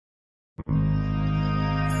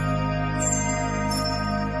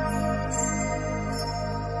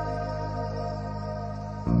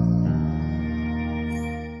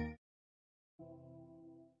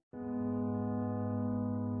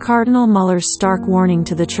Cardinal Muller's stark warning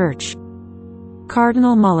to the Church.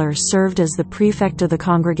 Cardinal Muller served as the prefect of the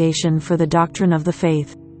Congregation for the Doctrine of the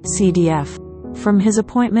Faith, CDF, from his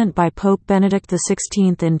appointment by Pope Benedict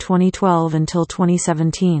XVI in 2012 until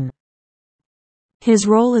 2017. His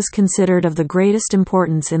role is considered of the greatest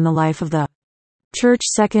importance in the life of the Church,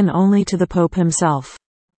 second only to the Pope himself.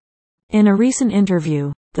 In a recent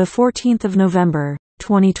interview, the 14th of November,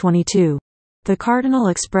 2022, the Cardinal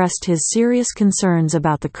expressed his serious concerns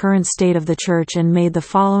about the current state of the Church and made the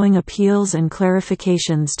following appeals and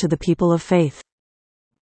clarifications to the people of faith.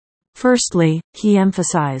 Firstly, he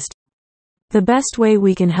emphasized, "The best way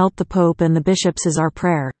we can help the Pope and the bishops is our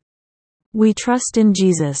prayer. We trust in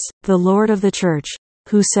Jesus, the Lord of the Church,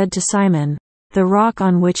 who said to Simon, the rock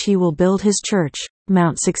on which he will build his church,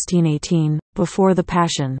 Mount 16:18, before the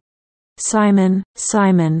Passion. Simon,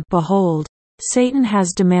 Simon, behold, Satan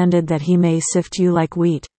has demanded that he may sift you like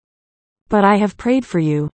wheat. But I have prayed for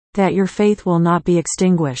you, that your faith will not be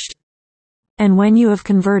extinguished. And when you have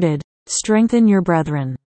converted, strengthen your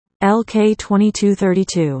brethren." LK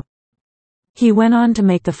 22:32. He went on to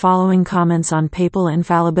make the following comments on papal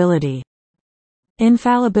infallibility.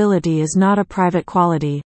 Infallibility is not a private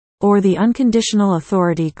quality, or the unconditional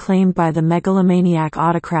authority claimed by the megalomaniac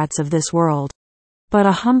autocrats of this world, but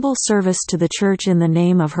a humble service to the Church in the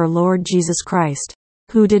name of her Lord Jesus Christ,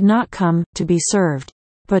 who did not come to be served,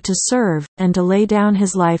 but to serve, and to lay down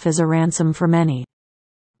his life as a ransom for many.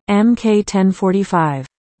 MK 1045.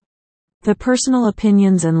 The personal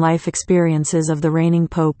opinions and life experiences of the reigning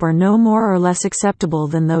Pope are no more or less acceptable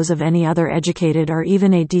than those of any other educated or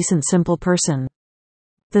even a decent simple person.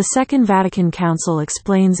 The Second Vatican Council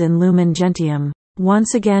explains in Lumen Gentium,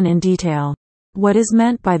 once again in detail, what is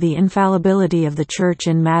meant by the infallibility of the Church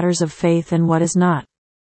in matters of faith and what is not.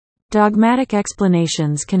 Dogmatic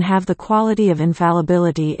explanations can have the quality of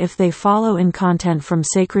infallibility if they follow in content from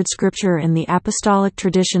sacred scripture in the apostolic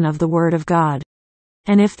tradition of the Word of God,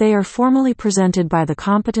 and if they are formally presented by the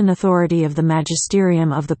competent authority of the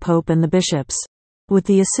magisterium of the Pope and the bishops, with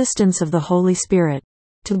the assistance of the Holy Spirit,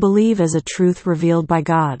 to believe as a truth revealed by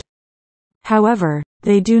God. However,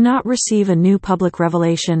 they do not receive a new public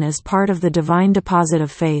revelation as part of the divine deposit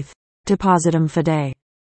of faith, depositum fidei.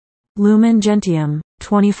 Lumen Gentium,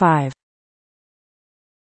 25.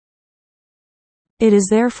 It is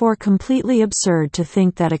therefore completely absurd to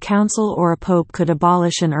think that a council or a pope could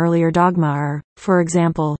abolish an earlier dogma or, for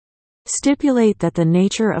example, stipulate that the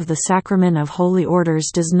nature of the sacrament of holy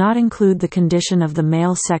orders does not include the condition of the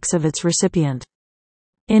male sex of its recipient.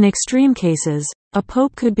 In extreme cases, a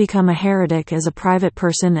pope could become a heretic as a private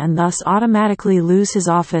person and thus automatically lose his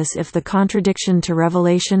office if the contradiction to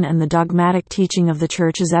revelation and the dogmatic teaching of the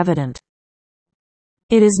Church is evident.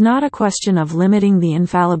 It is not a question of limiting the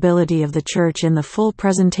infallibility of the Church in the full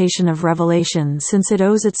presentation of revelation, since it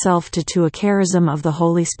owes itself to a charism of the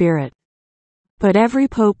Holy Spirit. But every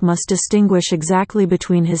pope must distinguish exactly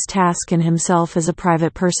between his task and himself as a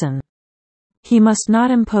private person. He must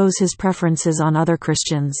not impose his preferences on other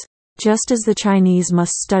Christians, just as the Chinese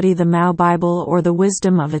must study the Mao Bible or the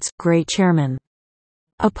wisdom of its great chairman.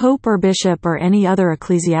 A pope or bishop or any other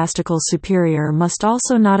ecclesiastical superior must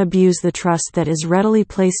also not abuse the trust that is readily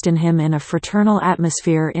placed in him in a fraternal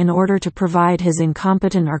atmosphere in order to provide his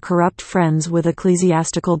incompetent or corrupt friends with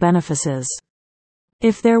ecclesiastical benefices.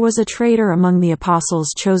 If there was a traitor among the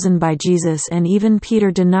apostles chosen by Jesus and even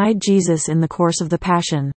Peter denied Jesus in the course of the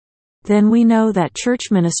Passion, then we know that church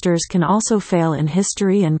ministers can also fail in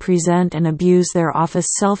history and present and abuse their office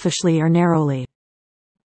selfishly or narrowly.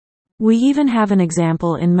 We even have an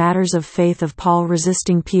example in matters of faith of Paul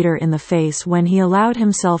resisting Peter in the face when he allowed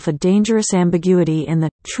himself a dangerous ambiguity in the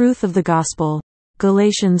truth of the gospel.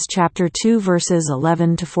 Galatians chapter 2 verses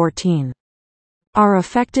 11 to 14. Our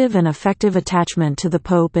effective and effective attachment to the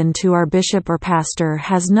Pope and to our bishop or pastor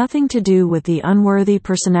has nothing to do with the unworthy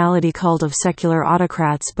personality cult of secular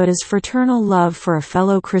autocrats, but is fraternal love for a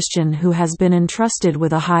fellow Christian who has been entrusted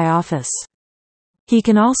with a high office. He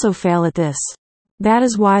can also fail at this. That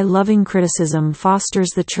is why loving criticism fosters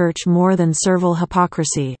the Church more than servile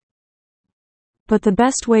hypocrisy. But the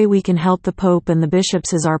best way we can help the Pope and the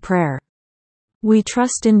bishops is our prayer. We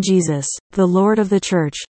trust in Jesus, the Lord of the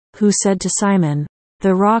Church, who said to Simon,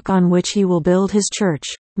 the rock on which he will build his church,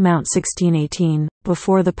 Mount 16:18,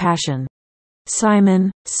 before the Passion.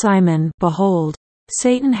 Simon, Simon, behold,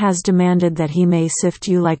 Satan has demanded that he may sift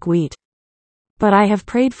you like wheat. But I have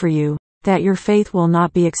prayed for you, that your faith will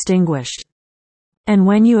not be extinguished. And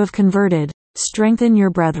when you have converted, strengthen your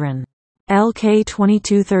brethren. LK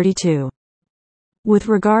 2232. With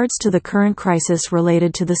regards to the current crisis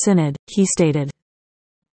related to the Synod, he stated,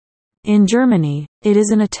 in Germany, it is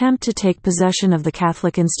an attempt to take possession of the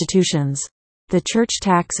Catholic institutions, the church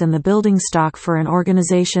tax and the building stock for an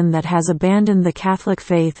organization that has abandoned the Catholic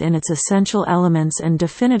faith in its essential elements and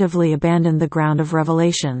definitively abandoned the ground of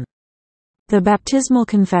revelation. The baptismal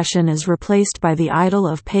confession is replaced by the idol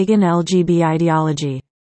of pagan LGB ideology.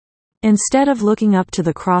 Instead of looking up to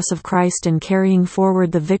the cross of Christ and carrying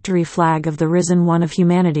forward the victory flag of the risen one of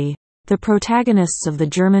humanity, the protagonists of the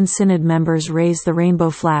German Synod members raise the rainbow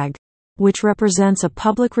flag, which represents a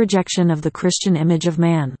public rejection of the Christian image of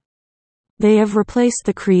man. They have replaced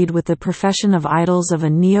the creed with the profession of idols of a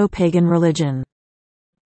neo-pagan religion.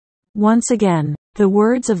 Once again, the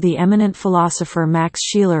words of the eminent philosopher Max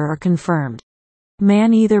Scheler are confirmed.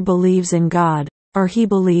 Man either believes in God, or he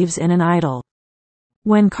believes in an idol.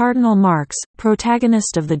 When Cardinal Marx,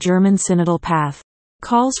 protagonist of the German synodal path,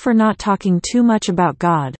 calls for not talking too much about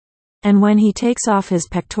God, and when he takes off his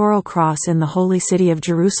pectoral cross in the holy city of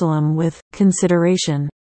Jerusalem with consideration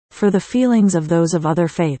for the feelings of those of other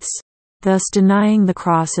faiths, thus denying the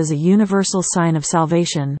cross as a universal sign of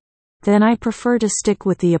salvation, then I prefer to stick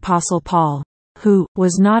with the Apostle Paul, who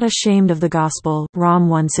was not ashamed of the gospel, Rom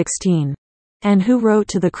 1:16, and who wrote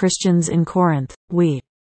to the Christians in Corinth, we,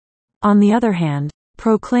 on the other hand,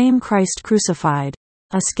 proclaim Christ crucified,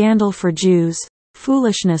 a scandal for Jews,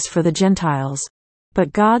 foolishness for the Gentiles,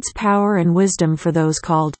 but God's power and wisdom for those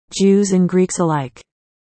called Jews and Greeks alike.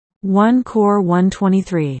 1 Cor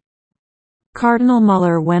 1:23. Cardinal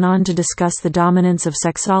Muller went on to discuss the dominance of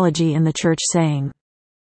sexology in the Church, saying,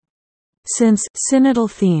 since synodal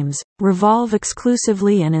themes revolve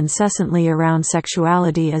exclusively and incessantly around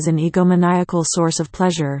sexuality as an egomaniacal source of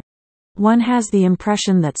pleasure, one has the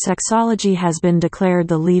impression that sexology has been declared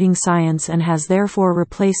the leading science and has therefore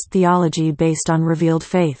replaced theology based on revealed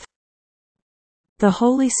faith. The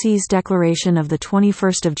Holy See's declaration of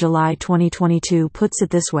 21 July 2022 puts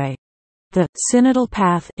it this way. The synodal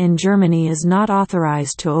path in Germany is not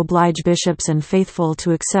authorized to oblige bishops and faithful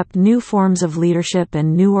to accept new forms of leadership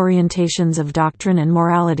and new orientations of doctrine and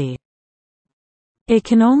morality. It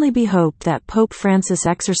can only be hoped that Pope Francis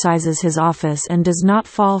exercises his office and does not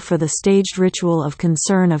fall for the staged ritual of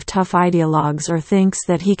concern of tough ideologues or thinks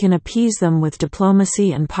that he can appease them with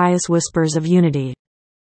diplomacy and pious whispers of unity.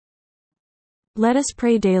 Let us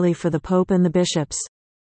pray daily for the Pope and the bishops.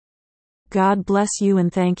 God bless you and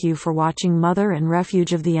thank you for watching Mother and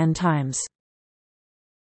Refuge of the End Times.